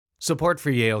Support for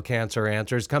Yale Cancer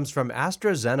Answers comes from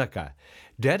AstraZeneca,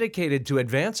 dedicated to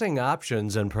advancing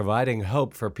options and providing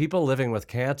hope for people living with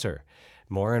cancer.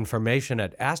 More information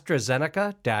at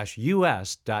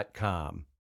AstraZeneca-US.com.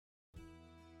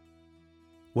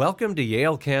 Welcome to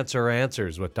Yale Cancer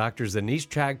Answers with Drs. Anish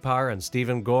Chagpar and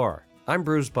Stephen Gore. I'm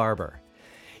Bruce Barber.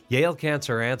 Yale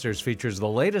Cancer Answers features the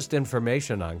latest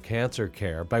information on cancer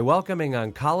care by welcoming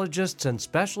oncologists and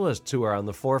specialists who are on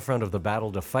the forefront of the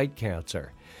battle to fight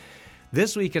cancer.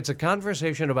 This week, it's a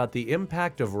conversation about the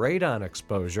impact of radon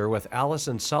exposure with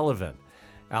Allison Sullivan.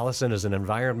 Allison is an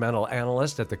environmental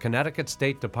analyst at the Connecticut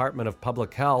State Department of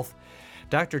Public Health.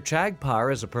 Dr.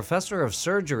 Chagpar is a professor of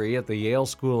surgery at the Yale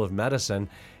School of Medicine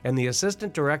and the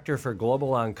assistant director for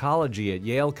global oncology at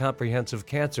Yale Comprehensive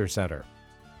Cancer Center.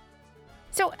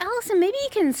 So, Allison, maybe you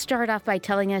can start off by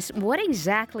telling us what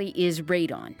exactly is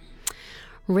radon?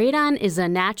 Radon is a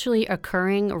naturally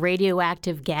occurring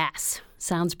radioactive gas.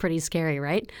 Sounds pretty scary,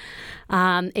 right?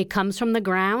 It comes from the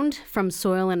ground, from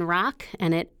soil and rock,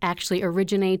 and it actually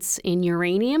originates in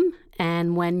uranium.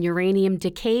 And when uranium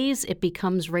decays, it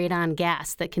becomes radon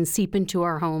gas that can seep into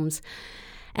our homes.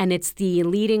 And it's the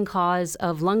leading cause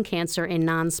of lung cancer in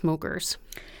non-smokers.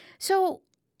 So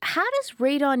how does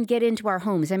radon get into our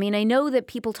homes? I mean, I know that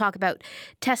people talk about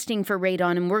testing for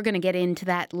radon, and we're going to get into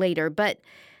that later. But,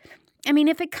 I mean,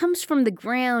 if it comes from the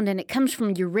ground and it comes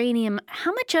from uranium,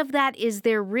 how much of that is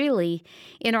there really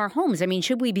in our homes? I mean,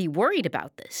 should we be worried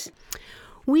about this?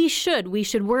 We should. We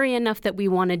should worry enough that we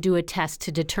want to do a test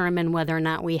to determine whether or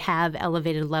not we have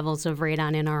elevated levels of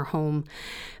radon in our home.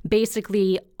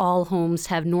 Basically, all homes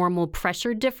have normal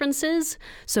pressure differences,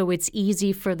 so it's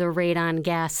easy for the radon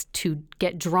gas to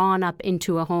get drawn up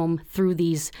into a home through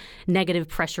these negative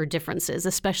pressure differences,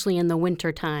 especially in the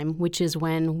wintertime, which is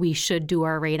when we should do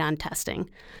our radon testing.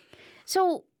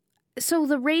 So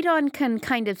the radon can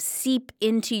kind of seep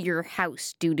into your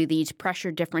house due to these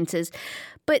pressure differences.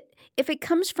 But if it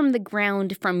comes from the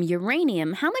ground from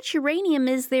uranium, how much uranium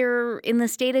is there in the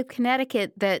state of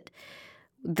Connecticut that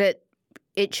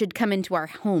it should come into our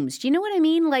homes? Do you know what I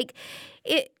mean? Like,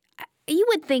 you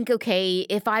would think, okay,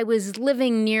 if I was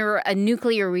living near a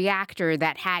nuclear reactor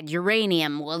that had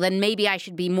uranium, well, then maybe I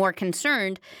should be more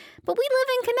concerned. But we live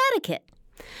in Connecticut.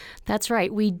 That's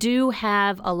right. We do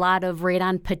have a lot of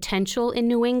radon potential in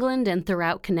New England and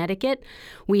throughout Connecticut.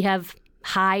 We have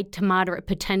high to moderate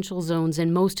potential zones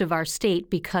in most of our state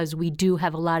because we do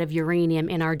have a lot of uranium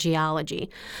in our geology.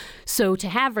 So to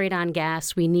have radon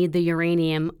gas, we need the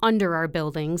uranium under our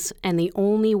buildings, and the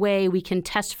only way we can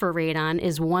test for radon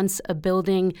is once a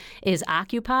building is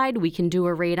occupied, we can do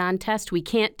a radon test. We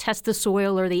can't test the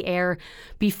soil or the air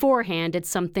beforehand. It's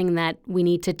something that we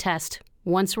need to test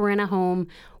once we're in a home.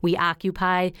 We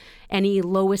occupy any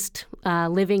lowest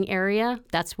living area.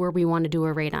 That's where we want to do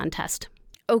a radon test.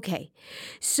 Okay,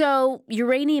 so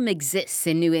uranium exists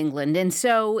in New England, and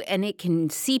it can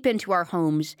seep into our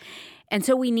homes, and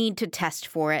so we need to test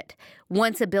for it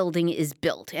once a building is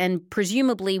built. And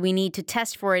presumably we need to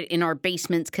test for it in our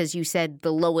basements because you said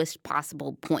the lowest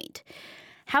possible point.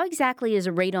 How exactly is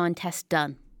a radon test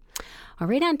done? A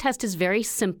radon test is very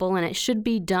simple, and it should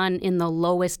be done in the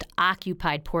lowest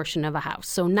occupied portion of a house,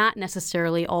 so not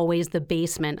necessarily always the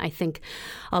basement. I think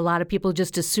a lot of people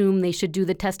just assume they should do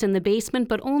the test in the basement,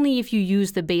 but only if you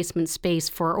use the basement space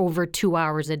for over 2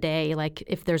 hours a day, like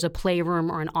if there's a playroom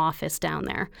or an office down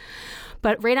there.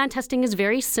 But radon testing is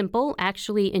very simple.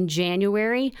 Actually, in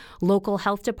January, local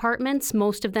health departments,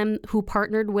 most of them who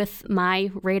partnered with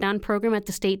my radon program at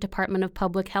the State Department of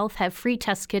Public Health, have free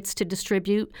test kits to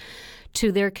distribute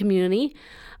to their community.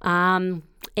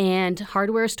 And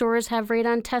hardware stores have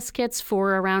radon test kits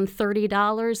for around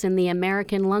 $30, and the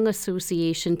American Lung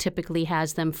Association typically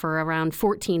has them for around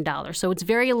 $14. So it's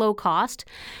very low cost.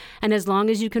 And as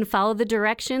long as you can follow the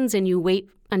directions and you wait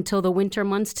until the winter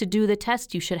months to do the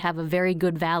test, you should have a very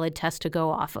good, valid test to go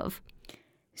off of.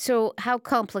 So how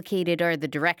complicated are the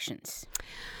directions?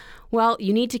 Well,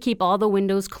 you need to keep all the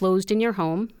windows closed in your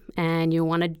home, and you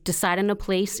want to decide on a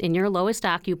place in your lowest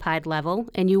occupied level,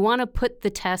 and you want to put the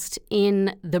test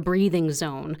in the breathing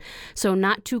zone. So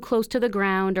not too close to the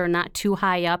ground or not too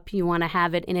high up. You want to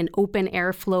have it in an open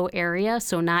airflow area,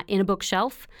 so not in a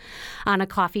bookshelf. On a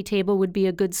coffee table would be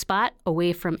a good spot,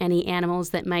 away from any animals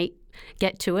that might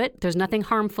get to it. There's nothing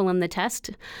harmful in the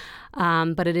test.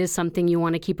 But it is something you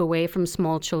want to keep away from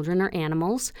small children or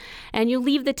animals. And you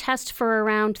leave the test for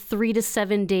around 3 to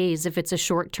 7 days if it's a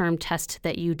short-term test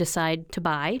that you decide to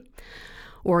buy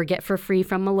or get for free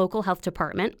from a local health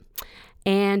department.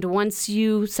 And once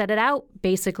you set it out,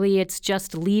 basically it's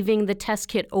just leaving the test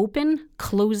kit open,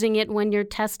 closing it when your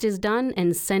test is done,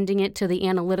 and sending it to the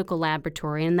analytical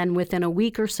laboratory. And then within a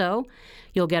week or so,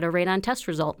 you'll get a radon test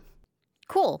result.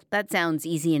 Cool. That sounds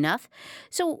easy enough.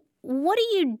 So what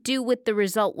do you do with the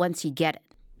result once you get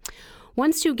it?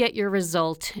 Once you get your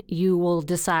result, you will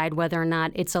decide whether or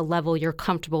not it's a level you're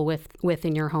comfortable with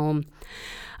in your home.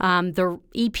 The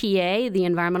EPA, the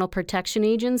Environmental Protection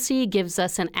Agency, gives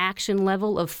us an action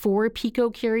level of 4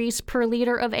 picocuries per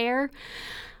liter of air.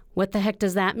 What the heck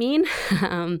does that mean?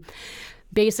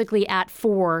 Basically, at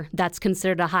 4, that's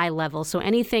considered a high level. So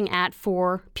anything at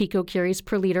 4 picocuries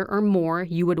per liter or more,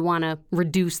 you would want to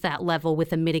reduce that level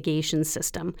with a mitigation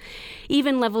system.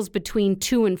 Even levels between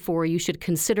 2 and 4, you should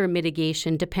consider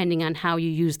mitigation depending on how you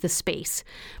use the space,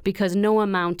 because no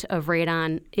amount of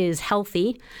radon is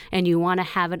healthy, and you want to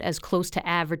have it as close to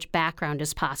average background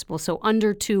as possible. So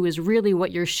under 2 is really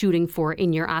what you're shooting for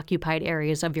in your occupied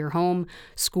areas of your home,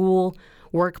 school,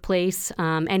 workplace,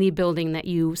 any building that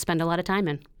you spend a lot of time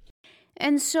in.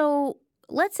 And so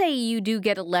let's say you do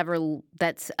get a level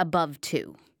that's above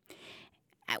 2.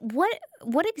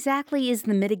 What exactly is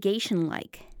the mitigation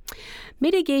like?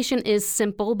 Mitigation is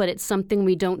simple, but it's something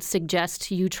we don't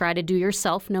suggest you try to do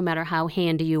yourself, no matter how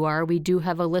handy you are. We do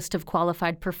have a list of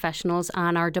qualified professionals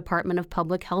on our Department of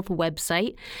Public Health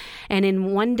website. And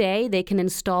in one day, they can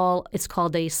install, it's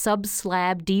called a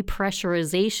sub-slab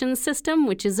depressurization system,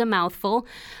 which is a mouthful,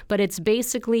 but it's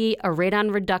basically a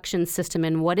radon reduction system.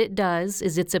 And what it does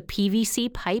is it's a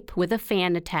PVC pipe with a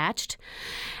fan attached,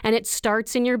 and it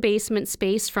starts in your basement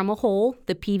space from a hole.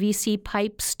 The PVC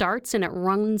pipe starts and it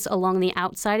runs along the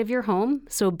outside of your home.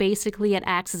 So basically it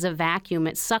acts as a vacuum.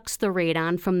 It sucks the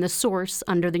radon from the source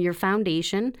under your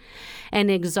foundation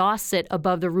and exhausts it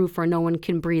above the roof where no one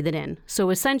can breathe it in. So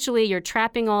essentially you're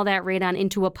trapping all that radon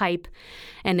into a pipe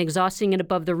and exhausting it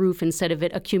above the roof instead of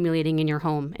it accumulating in your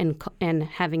home and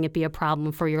having it be a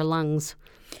problem for your lungs.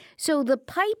 So the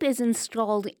pipe is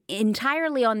installed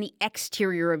entirely on the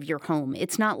exterior of your home.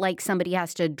 It's not like somebody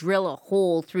has to drill a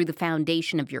hole through the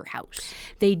foundation of your house.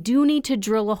 They do need to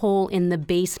drill a hole in the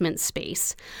basement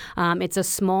space. It's a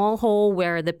small hole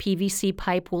where the PVC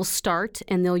pipe will start,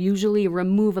 and they'll usually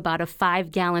remove about a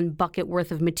 5-gallon bucket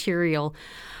worth of material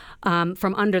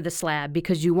from under the slab,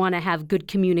 because you want to have good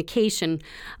communication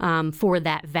for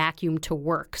that vacuum to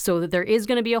work. So that there is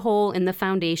going to be a hole in the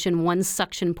foundation, one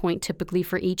suction point typically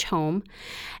for each home.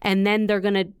 And then they're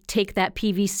going to take that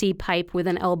PVC pipe with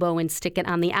an elbow and stick it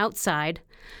on the outside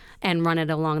and run it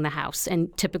along the house.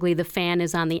 And typically the fan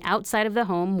is on the outside of the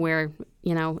home where,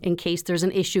 in case there's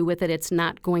an issue with it, it's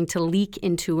not going to leak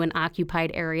into an occupied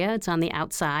area. It's on the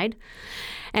outside.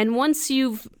 And once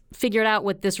you've figured out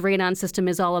what this radon system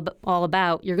is all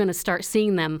about, you're going to start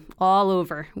seeing them all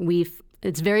over.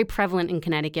 It's very prevalent in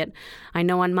Connecticut. I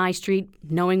know on my street,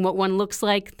 knowing what one looks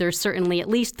like, there's certainly at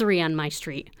least 3 on my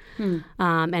street.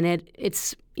 And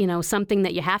it's something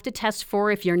that you have to test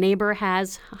for. If your neighbor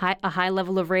has a high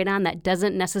level of radon, that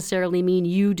doesn't necessarily mean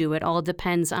you do. It all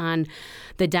depends on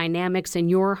the dynamics in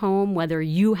your home, whether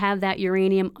you have that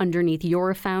uranium underneath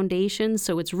your foundation.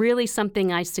 So it's really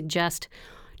something I suggest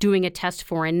doing a test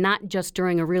for, and not just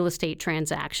during a real estate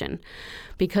transaction.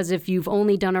 Because if you've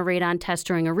only done a radon test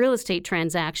during a real estate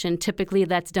transaction, typically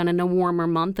that's done in a warmer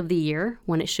month of the year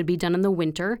when it should be done in the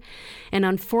winter. And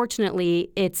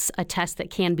unfortunately, it's a test that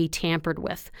can be tampered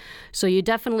with. So you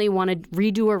definitely want to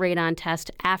redo a radon test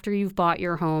after you've bought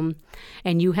your home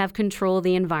and you have control of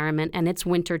the environment and it's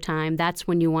wintertime. That's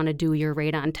when you want to do your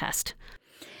radon test.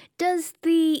 Does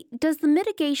the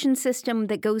mitigation system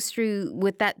that goes through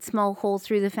with that small hole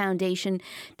through the foundation,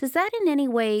 does that in any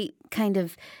way kind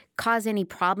of cause any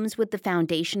problems with the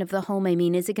foundation of the home? I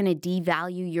mean, is it going to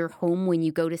devalue your home when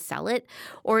you go to sell it?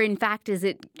 Or in fact, is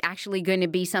it actually going to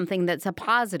be something that's a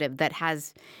positive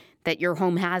that your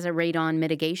home has a radon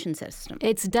mitigation system?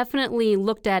 It's definitely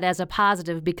looked at as a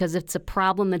positive because it's a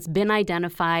problem that's been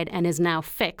identified and is now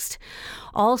fixed.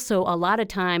 Also, a lot of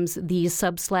times these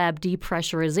sub-slab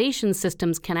depressurization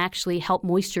systems can actually help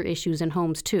moisture issues in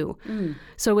homes too.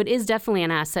 So it is definitely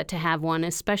an asset to have one,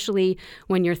 especially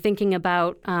when you're thinking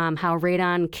about how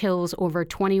radon kills over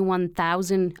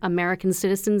 21,000 American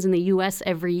citizens in the U.S.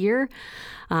 every year.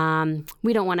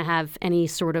 We don't want to have any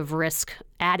sort of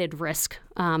added risk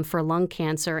for lung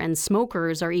cancer, and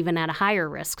smokers are even at a higher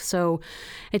risk. So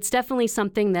it's definitely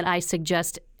something that I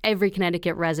suggest every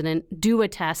Connecticut resident do a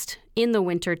test in the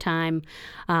wintertime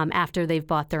after they've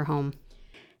bought their home.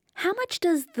 How much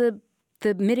does the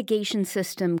mitigation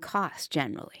system cost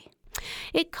generally?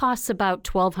 It costs about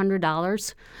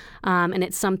 $1,200, and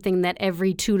it's something that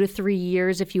every 2 to 3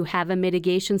 years, if you have a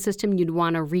mitigation system, you'd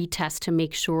want to retest to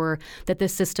make sure that the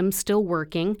system's still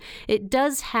working. It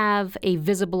does have a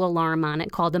visible alarm on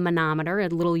it called a manometer, a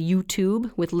little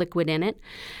U-tube with liquid in it,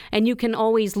 and you can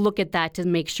always look at that to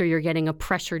make sure you're getting a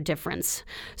pressure difference.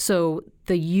 So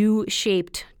the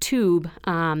U-shaped tube,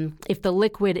 if the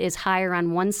liquid is higher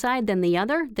on one side than the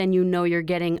other, then you know you're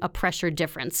getting a pressure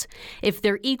difference. If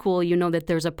they're equal, you know that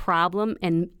there's a problem,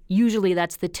 and usually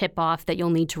that's the tip-off that you'll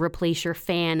need to replace your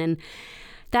fan. And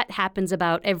that happens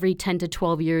about every 10 to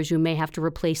 12 years. You may have to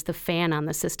replace the fan on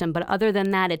the system. But other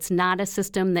than that, it's not a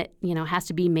system that, has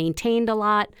to be maintained a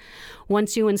lot.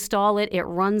 Once you install it, it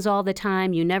runs all the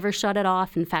time. You never shut it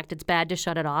off. In fact, it's bad to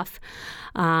shut it off.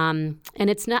 And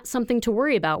it's not something to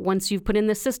worry about. Once you've put in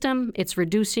the system, it's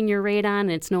reducing your radon,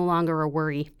 and it's no longer a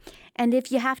worry. And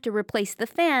if you have to replace the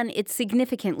fan, it's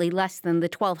significantly less than the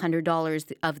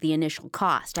 $1,200 of the initial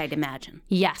cost, I'd imagine.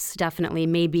 Yes, definitely.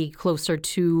 Maybe closer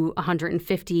to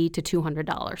 $150 to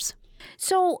 $200.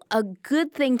 So a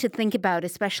good thing to think about,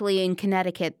 especially in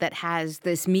Connecticut that has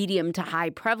this medium to high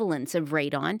prevalence of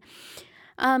radon,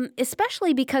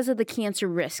 especially because of the cancer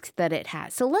risks that it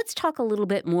has. So let's talk a little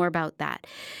bit more about that.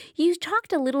 You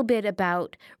talked a little bit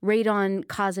about radon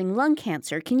causing lung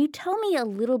cancer. Can you tell me a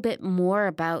little bit more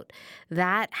about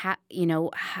that?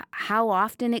 How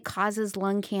often it causes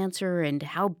lung cancer and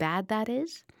how bad that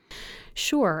is?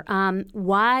 Sure.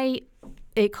 Why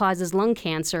it causes lung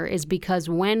cancer is because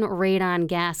when radon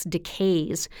gas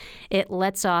decays, it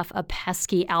lets off a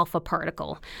pesky alpha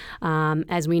particle.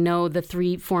 As we know, the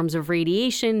 3 forms of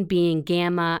radiation being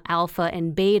gamma, alpha,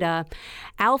 and beta.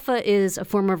 Alpha is a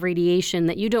form of radiation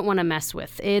that you don't want to mess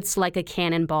with. It's like a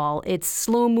cannonball. It's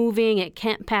slow-moving. It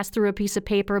can't pass through a piece of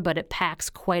paper, but it packs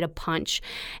quite a punch.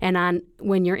 And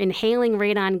when you're inhaling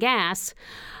radon gas,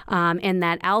 and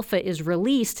that alpha is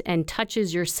released and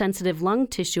touches your sensitive lung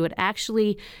tissue, it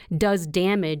actually does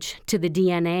damage to the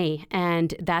DNA.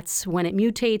 And that's when it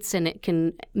mutates and it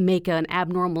can make an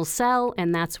abnormal cell,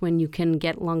 and that's when you can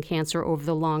get lung cancer over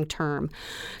the long term.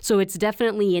 So it's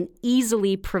definitely an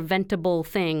easily preventable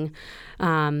thing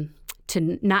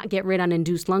to not get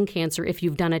radon-induced lung cancer if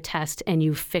you've done a test and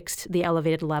you've fixed the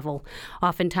elevated level.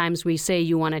 Oftentimes we say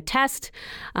you want to test,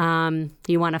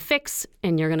 you want to fix,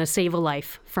 and you're going to save a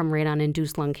life from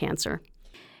radon-induced lung cancer.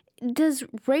 Does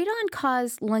radon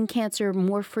cause lung cancer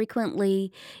more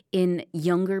frequently in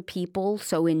younger people,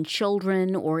 so in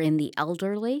children or in the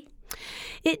elderly?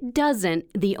 It doesn't.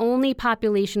 The only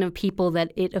population of people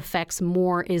that it affects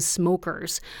more is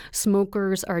smokers.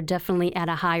 Smokers are definitely at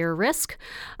a higher risk.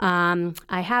 I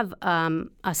have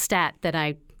a stat that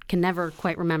I can never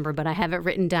quite remember, but I have it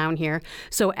written down here.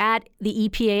 So at the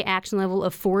EPA action level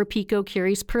of 4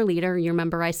 picocuries per liter, you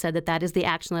remember I said that is the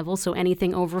action level, so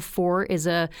anything over 4 is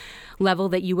a level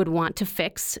that you would want to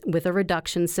fix with a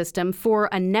reduction system. For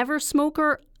a never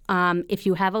smoker, if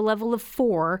you have a level of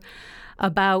 4,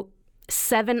 about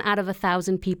 7 out of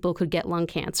 1,000 people could get lung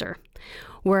cancer.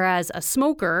 Whereas a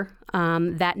smoker,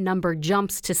 that number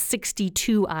jumps to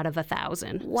 62 out of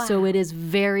 1,000. Wow. So it is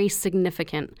very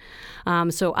significant.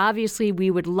 So obviously we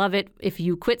would love it if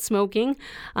you quit smoking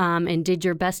and did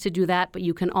your best to do that, but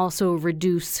you can also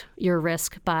reduce your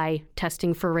risk by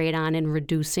testing for radon and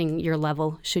reducing your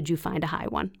level should you find a high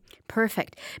one.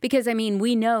 Perfect. Because,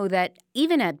 we know that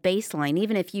even at baseline,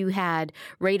 even if you had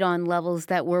radon levels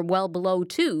that were well below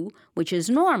 2, which is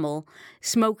normal,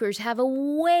 smokers have a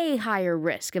way higher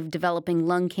risk of developing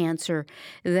lung cancer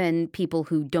than people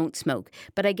who don't smoke.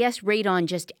 But I guess radon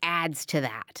just adds to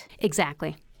that.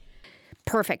 Exactly.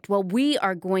 Perfect. Well, we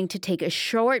are going to take a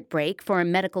short break for a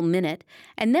medical minute,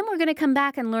 and then we're going to come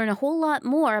back and learn a whole lot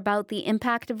more about the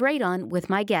impact of radon with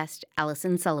my guest,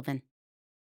 Allison Sullivan.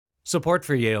 Support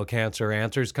for Yale Cancer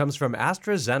Answers comes from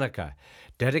AstraZeneca,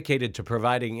 dedicated to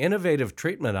providing innovative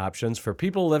treatment options for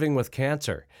people living with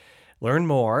cancer. Learn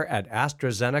more at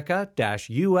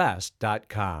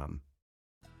AstraZeneca-US.com.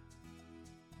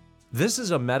 This is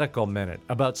a medical minute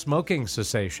about smoking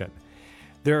cessation.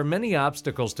 There are many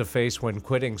obstacles to face when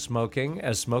quitting smoking,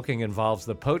 as smoking involves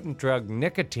the potent drug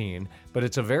nicotine, but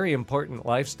it's a very important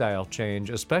lifestyle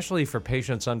change, especially for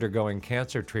patients undergoing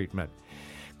cancer treatment.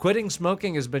 Quitting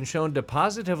smoking has been shown to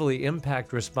positively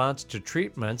impact response to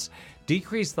treatments,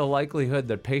 decrease the likelihood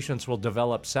that patients will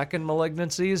develop second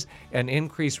malignancies, and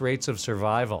increase rates of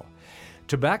survival.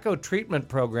 Tobacco treatment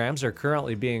programs are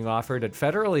currently being offered at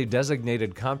federally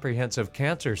designated comprehensive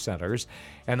cancer centers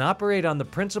and operate on the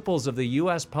principles of the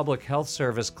U.S. Public Health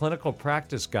Service clinical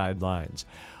practice guidelines.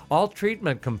 All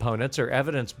treatment components are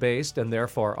evidence-based, and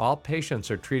therefore all patients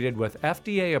are treated with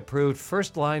FDA-approved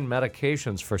first-line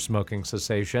medications for smoking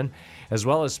cessation, as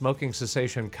well as smoking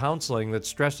cessation counseling that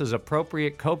stresses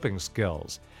appropriate coping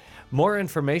skills. More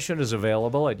information is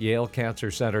available at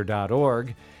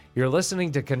yalecancercenter.org. You're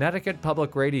listening to Connecticut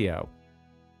Public Radio.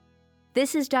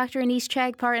 This is Dr. Anees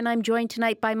Chagpar, and I'm joined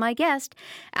tonight by my guest,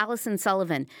 Allison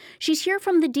Sullivan. She's here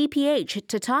from the DPH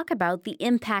to talk about the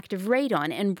impact of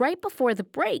radon. And right before the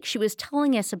break, she was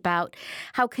telling us about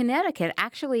how Connecticut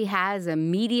actually has a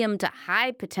medium to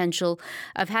high potential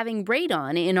of having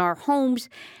radon in our homes,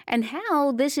 and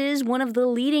how this is one of the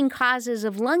leading causes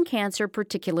of lung cancer,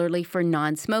 particularly for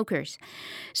non-smokers.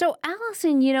 So,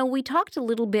 Allison, we talked a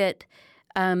little bit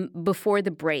before the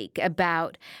break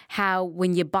about how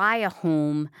when you buy a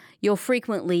home, you'll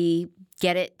frequently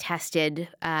get it tested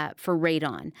for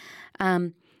radon.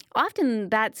 Often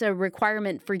that's a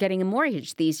requirement for getting a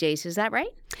mortgage these days. Is that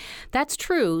right? That's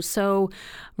true. So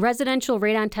residential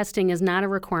radon testing is not a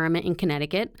requirement in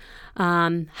Connecticut.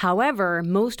 However,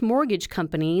 most mortgage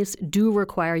companies do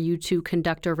require you to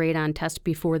conduct a radon test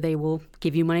before they will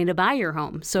give you money to buy your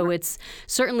home. So it's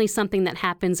certainly something that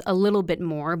happens a little bit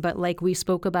more. But like we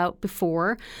spoke about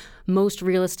before, most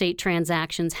real estate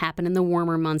transactions happen in the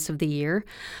warmer months of the year.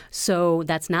 So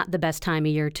that's not the best time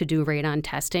of year to do radon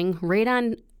testing.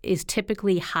 Radon is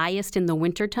typically highest in the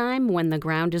wintertime when the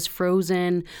ground is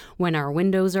frozen, when our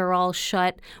windows are all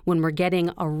shut, when we're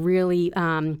getting a really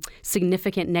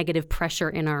significant negative pressure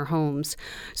in our homes.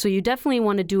 So you definitely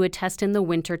want to do a test in the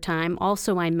wintertime.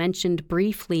 Also, I mentioned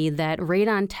briefly that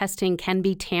radon testing can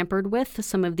be tampered with,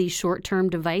 some of these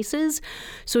short-term devices.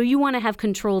 So you want to have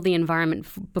control of the environment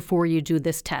before you do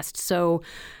this test. So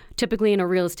typically in a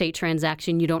real estate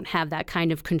transaction, you don't have that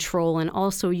kind of control. And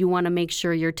also you want to make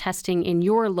sure you're testing in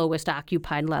your lowest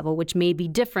occupied level, which may be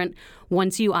different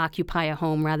once you occupy a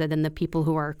home rather than the people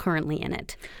who are currently in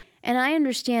it. And I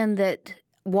understand that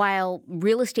while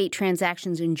real estate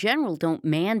transactions in general don't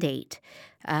mandate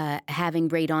having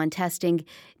radon testing,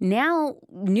 now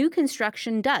new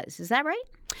construction does. Is that right?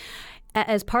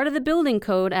 As part of the building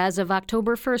code, as of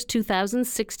October 1st,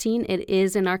 2016, it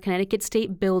is in our Connecticut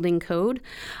State Building Code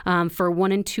for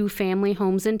 1 and 2 family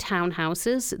homes and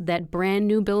townhouses that brand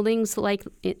new buildings like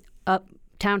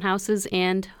townhouses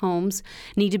and homes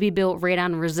need to be built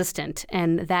radon resistant.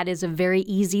 And that is a very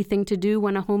easy thing to do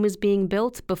when a home is being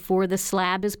built before the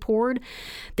slab is poured.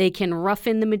 They can rough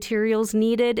in the materials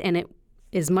needed, and it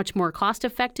is much more cost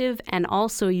effective, and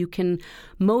also you can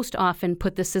most often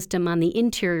put the system on the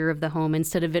interior of the home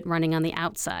instead of it running on the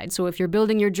outside. So if you're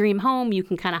building your dream home, you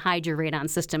can kind of hide your radon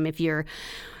system if you're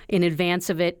in advance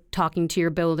of it talking to your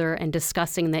builder and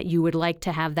discussing that you would like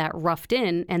to have that roughed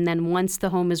in. And then once the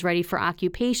home is ready for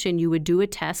occupation, you would do a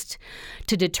test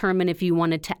to determine if you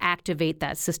wanted to activate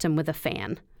that system with a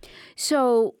fan.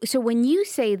 So when you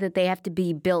say that they have to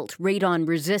be built radon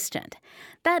resistant,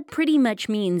 that pretty much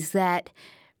means that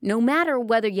no matter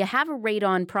whether you have a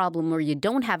radon problem or you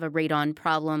don't have a radon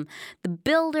problem, the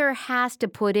builder has to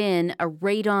put in a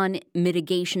radon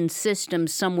mitigation system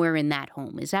somewhere in that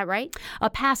home. Is that right?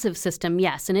 A passive system,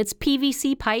 yes. And it's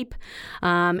PVC pipe,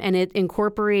 and it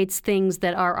incorporates things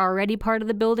that are already part of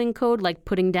the building code, like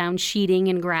putting down sheeting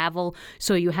and gravel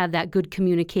so you have that good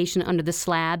communication under the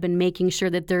slab, and making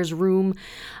sure that there's room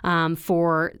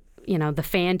for the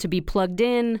fan to be plugged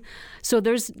in. So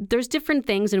there's different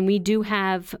things, and we do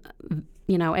have,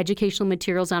 educational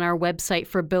materials on our website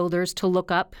for builders to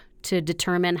look up to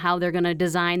determine how they're going to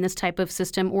design this type of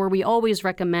system. Or we always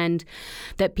recommend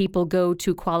that people go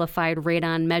to qualified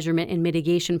radon measurement and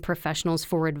mitigation professionals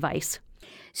for advice.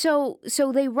 So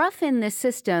they rough in this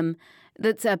system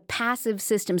that's a passive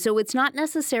system. So it's not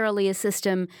necessarily a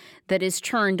system that is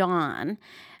turned on.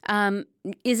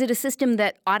 Is it a system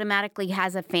that automatically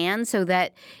has a fan so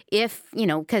that if,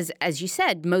 because as you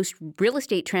said, most real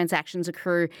estate transactions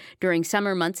occur during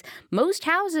summer months. Most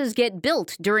houses get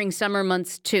built during summer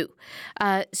months too.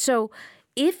 So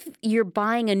if you're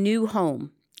buying a new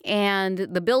home and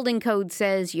the building code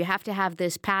says you have to have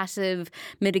this passive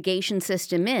mitigation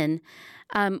system in,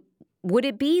 would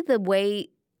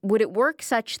it work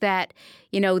such that,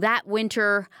 that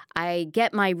winter I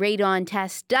get my radon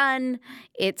test done,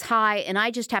 it's high, and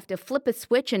I just have to flip a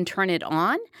switch and turn it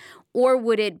on? Or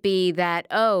would it be that,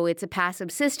 oh, it's a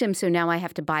passive system, so now I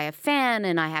have to buy a fan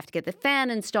and I have to get the fan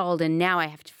installed and now I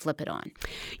have to flip it on?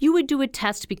 You would do a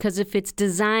test because if it's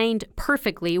designed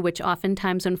perfectly, which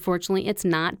oftentimes, unfortunately, it's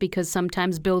not because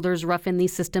sometimes builders rough in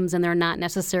these systems and they're not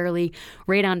necessarily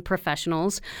radon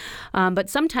professionals. But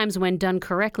sometimes when done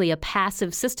correctly, a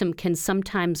passive system can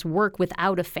sometimes work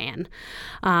without a fan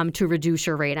to reduce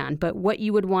your radon. But what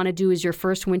you would want to do is your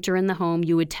first winter in the home,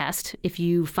 you would test. If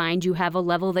you find you have a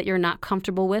level that you're not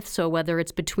comfortable with, so whether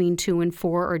it's between 2 and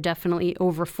 4 or definitely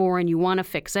over 4 and you want to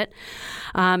fix it,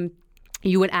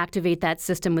 you would activate that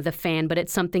system with a fan, but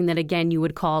it's something that, again, you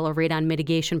would call a radon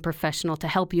mitigation professional to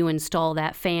help you install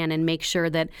that fan and make sure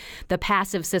that the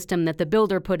passive system that the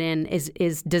builder put in is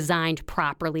designed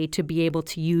properly to be able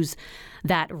to use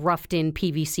that roughed-in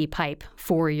PVC pipe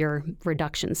for your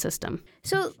reduction system.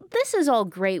 So this is all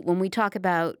great when we talk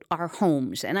about our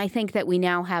homes, and I think that we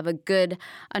now have a good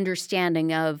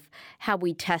understanding of how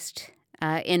we test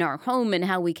in our home and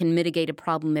how we can mitigate a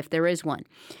problem if there is one.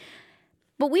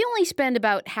 But we only spend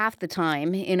about half the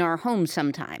time in our homes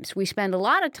sometimes. We spend a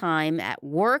lot of time at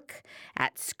work,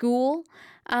 at school.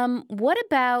 What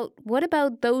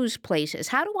about those places?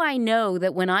 How do I know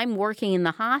that when I'm working in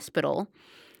the hospital,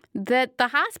 that the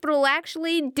hospital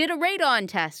actually did a radon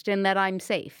test and that I'm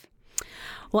safe?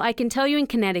 Well, I can tell you in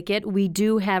Connecticut, we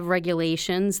do have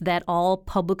regulations that all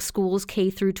public schools K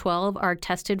through 12 are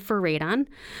tested for radon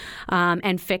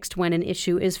and fixed when an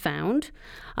issue is found.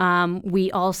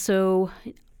 We also,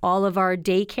 all of our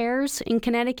daycares in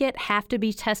Connecticut have to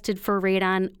be tested for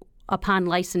radon upon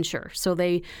licensure. So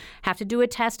they have to do a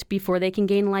test before they can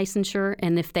gain licensure,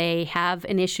 and if they have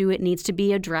an issue, it needs to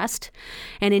be addressed.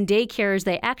 And in daycares,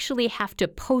 they actually have to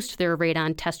post their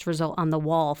radon test result on the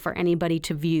wall for anybody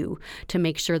to view to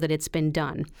make sure that it's been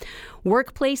done.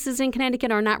 Workplaces in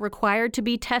Connecticut are not required to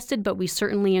be tested, but we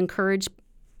certainly encourage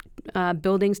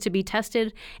buildings to be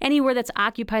tested. Anywhere that's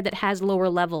occupied that has lower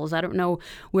levels. I don't know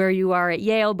where you are at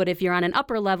Yale, but if you're on an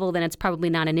upper level, then it's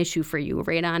probably not an issue for you.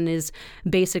 Radon is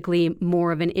basically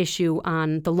more of an issue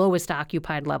on the lowest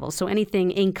occupied level. So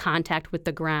anything in contact with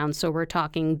the ground. So we're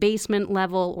talking basement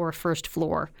level or first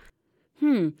floor.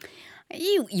 You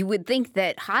would think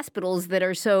that hospitals that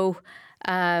are so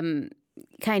kind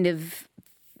of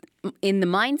in the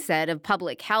mindset of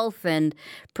public health and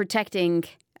protecting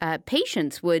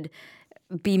patients would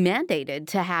be mandated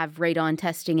to have radon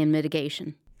testing and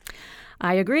mitigation.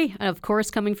 I agree. Of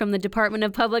course, coming from the Department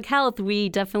of Public Health, we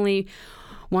definitely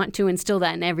want to instill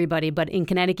that in everybody. But in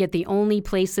Connecticut, the only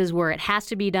places where it has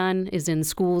to be done is in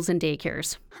schools and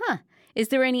daycares. Is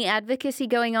there any advocacy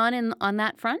going on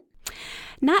that front?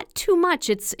 Not too much.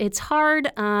 It's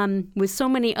hard with so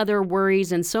many other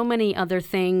worries and so many other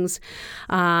things,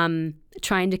 trying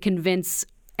to convince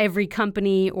every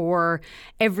company or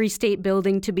every state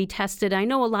building to be tested. I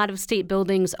know a lot of state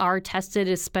buildings are tested,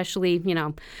 especially,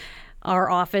 our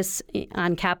office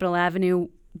on Capitol Avenue.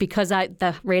 Because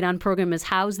the radon program is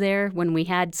housed there, when we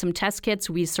had some test kits,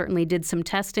 we certainly did some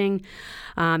testing.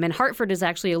 And Hartford is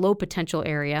actually a low potential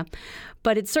area.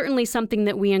 But it's certainly something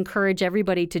that we encourage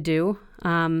everybody to do.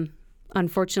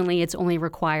 Unfortunately, it's only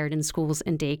required in schools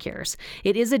and daycares.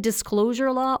 It is a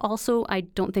disclosure law. Also, I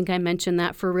don't think I mentioned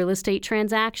that for real estate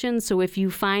transactions. So if you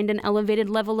find an elevated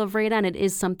level of radon, it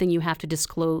is something you have to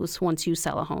disclose once you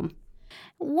sell a home.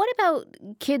 What about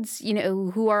kids,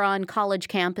 who are on college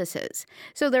campuses?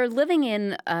 So they're living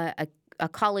in a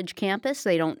college campus.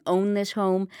 They don't own this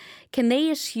home. Can they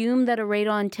assume that a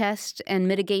radon test and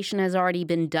mitigation has already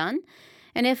been done?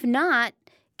 And if not,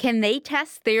 can they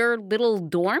test their little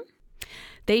dorm?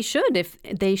 They should,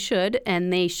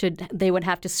 they would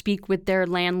have to speak with their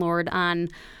landlord on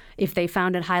if they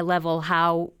found it high level,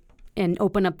 how, and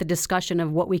open up the discussion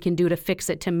of what we can do to fix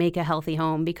it to make a healthy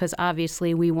home, because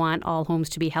obviously we want all homes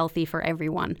to be healthy for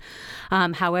everyone.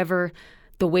 However,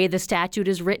 the way the statute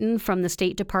is written from the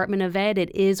State Department of Ed,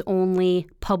 it is only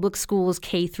public schools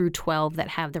K through 12 that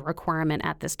have the requirement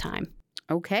at this time.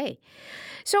 Okay.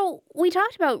 So we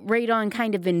talked about radon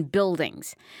kind of in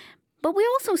buildings. But we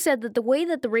also said that the way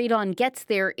that the radon gets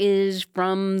there is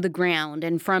from the ground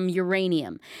and from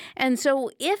uranium. And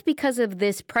so if because of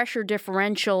this pressure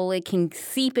differential it can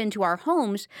seep into our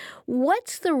homes,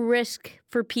 what's the risk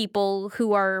for people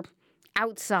who are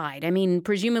outside? I mean,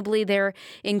 presumably they're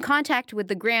in contact with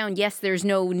the ground. Yes, there's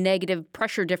no negative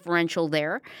pressure differential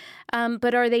there.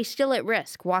 But are they still at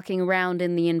risk walking around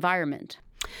in the environment?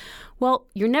 Well,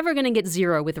 you're never going to get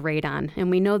 0 with radon,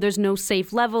 and we know there's no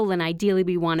safe level, and ideally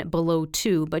we want it below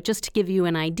 2. But just to give you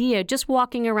an idea, just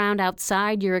walking around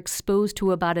outside, you're exposed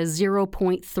to about a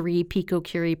 0.3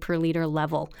 picocurie per liter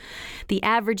level. The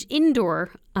average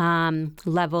indoor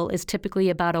level is typically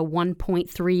about a 1.3,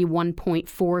 1.4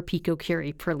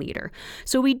 picocurie per liter.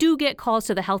 So we do get calls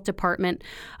to the health department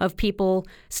of people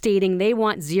stating they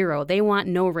want 0, they want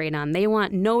no radon, they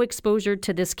want no exposure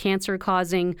to this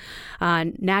cancer-causing,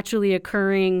 naturally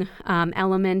occurring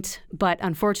element, but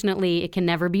unfortunately it can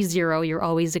never be 0. You're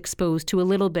always exposed to a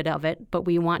little bit of it, but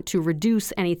we want to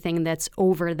reduce anything that's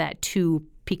over that 2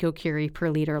 picocurie per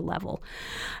liter level.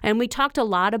 And we talked a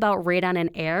lot about radon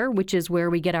in air, which is where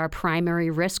we get our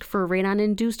primary risk for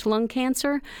radon-induced lung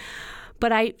cancer.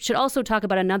 But I should also talk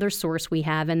about another source we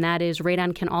have, and that is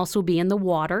radon can also be in the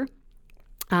water.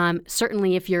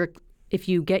 Certainly if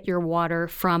you get your water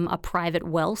from a private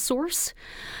well source,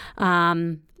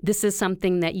 this is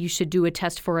something that you should do a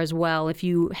test for as well. If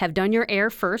you have done your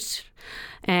air first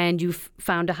and you've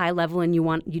found a high level and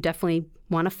you definitely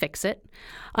want to fix it.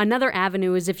 Another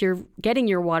avenue is if you're getting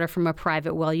your water from a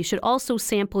private well, you should also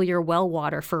sample your well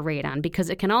water for radon because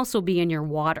it can also be in your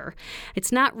water.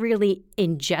 It's not really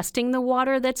ingesting the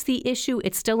water that's the issue.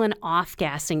 It's still an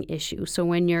off-gassing issue. So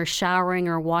when you're showering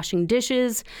or washing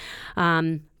dishes,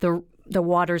 the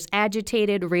water's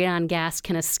agitated, radon gas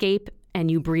can escape, and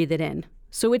you breathe it in.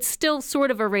 So it's still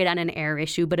sort of a radon and air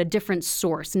issue, but a different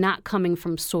source, not coming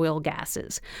from soil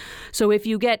gases. So if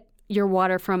you get your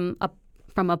water from a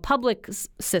public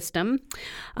system,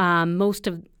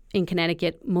 in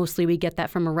Connecticut, mostly we get that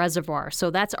from a reservoir.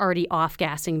 So that's already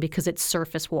off-gassing because it's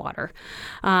surface water.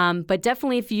 But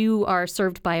definitely if you are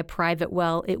served by a private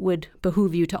well, it would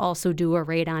behoove you to also do a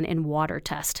radon and water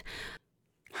test.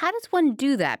 How does one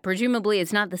do that? Presumably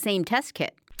it's not the same test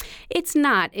kit. It's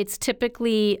not. It's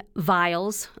typically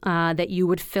vials that you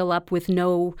would fill up with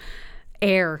no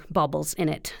air bubbles in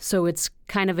it. So it's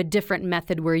kind of a different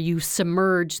method where you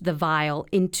submerge the vial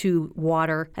into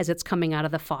water as it's coming out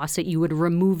of the faucet. You would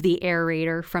remove the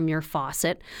aerator from your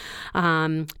faucet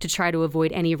to try to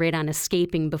avoid any radon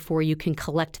escaping before you can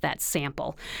collect that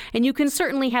sample. And you can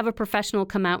certainly have a professional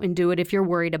come out and do it if you're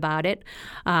worried about it,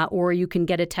 or you can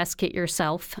get a test kit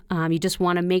yourself. You just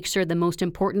want to make sure the most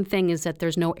important thing is that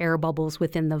there's no air bubbles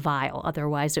within the vial.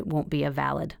 Otherwise, it won't be a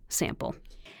valid sample.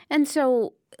 And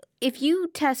so if you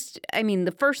test,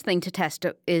 the first thing to test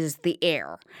is the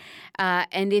air.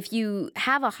 And if you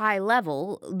have a high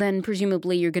level, then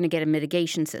presumably you're going to get a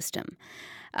mitigation system.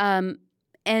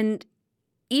 And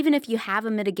even if you have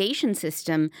a mitigation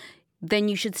system, then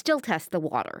you should still test the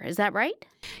water. Is that right?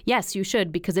 Yes, you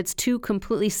should, because it's 2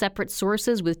 completely separate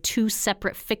sources with 2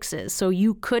 separate fixes. So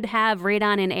you could have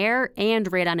radon in air and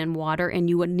radon in water, and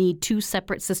you would need 2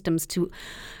 separate systems to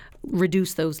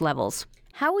reduce those levels.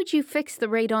 How would you fix the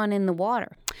radon in the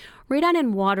water? Radon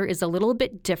in water is a little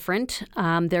bit different.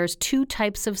 There's 2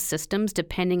 types of systems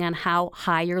depending on how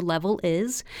high your level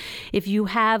is. If you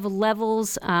have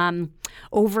levels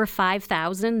over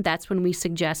 5,000, that's when we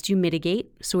suggest you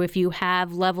mitigate. So if you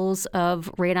have levels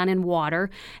of radon in water,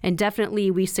 and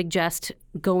definitely we suggest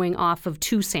going off of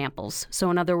 2 samples. So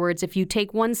in other words, if you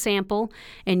take 1 sample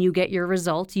and you get your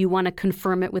result, you want to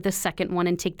confirm it with a second one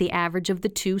and take the average of the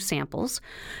 2 samples.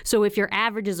 So if your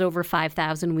average is over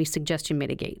 5,000, we suggest you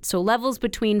mitigate. So levels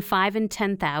between 5 and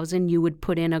 10,000, you would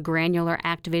put in a granular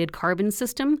activated carbon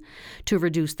system to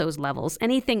reduce those levels.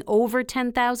 Anything over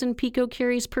 10,000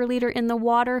 picocuries per liter in the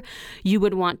water, you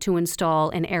would want to install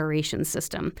an aeration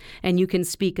system. And you can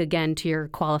speak again to your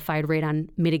qualified radon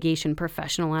mitigation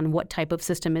professional on what type of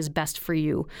system is best for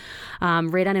you.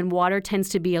 Radon in water tends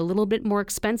to be a little bit more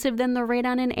expensive than the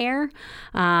radon in air.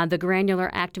 The granular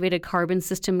activated carbon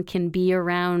system can be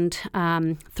around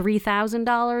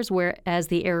 $3,000, whereas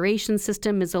the aeration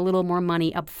system is a little more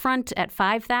money up front at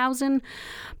 $5,000,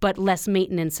 but less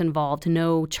maintenance involved,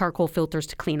 no charcoal filters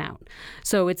to clean out.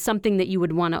 So it's something that you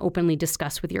would want to openly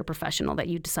discuss with your professional that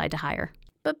you decide to hire.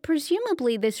 But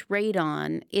presumably this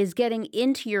radon is getting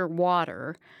into your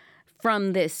water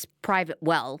from this private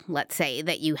well, let's say,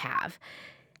 that you have.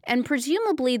 And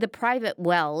presumably the private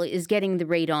well is getting the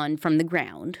radon from the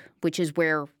ground, which is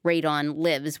where radon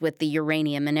lives with the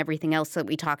uranium and everything else that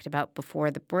we talked about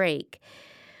before the break.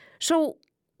 So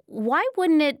why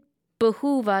wouldn't it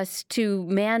behoove us to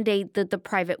mandate that the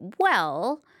private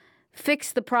well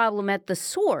fix the problem at the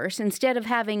source instead of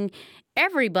having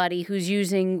everybody who's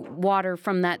using water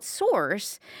from that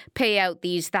source pay out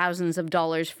these thousands of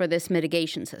dollars for this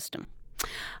mitigation system?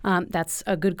 That's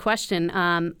a good question.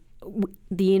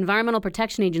 the Environmental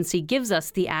Protection Agency gives us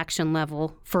the action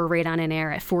level for radon in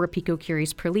air at 4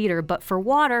 picocuries per liter, but for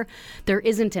water, there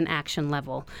isn't an action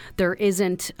level. There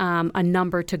isn't a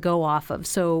number to go off of.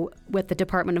 So with the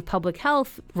Department of Public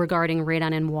Health regarding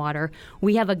radon in water,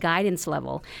 we have a guidance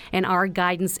level, and our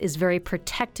guidance is very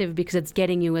protective because it's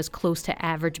getting you as close to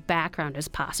average background as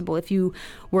possible. If you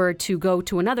were to go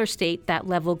to another state, that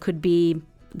level could be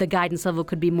the guidance level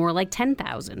could be more like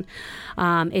 10,000.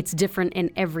 It's different in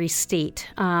every state.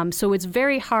 So it's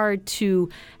very hard to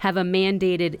have a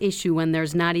mandated issue when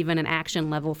there's not even an action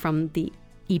level from the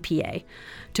EPA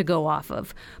to go off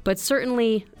of. But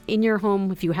certainly in your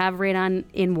home, if you have radon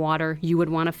in water, you would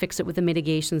want to fix it with a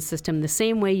mitigation system the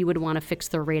same way you would want to fix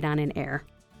the radon in air.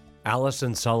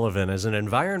 Allison Sullivan is an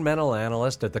environmental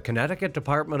analyst at the Connecticut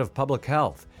Department of Public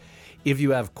Health. If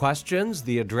you have questions,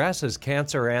 the address is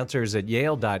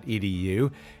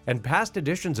canceranswers@yale.edu, and past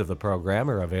editions of the program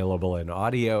are available in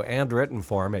audio and written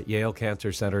form at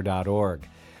yalecancercenter.org.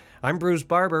 I'm Bruce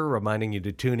Barber, reminding you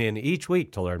to tune in each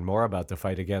week to learn more about the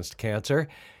fight against cancer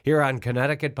here on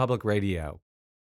Connecticut Public Radio.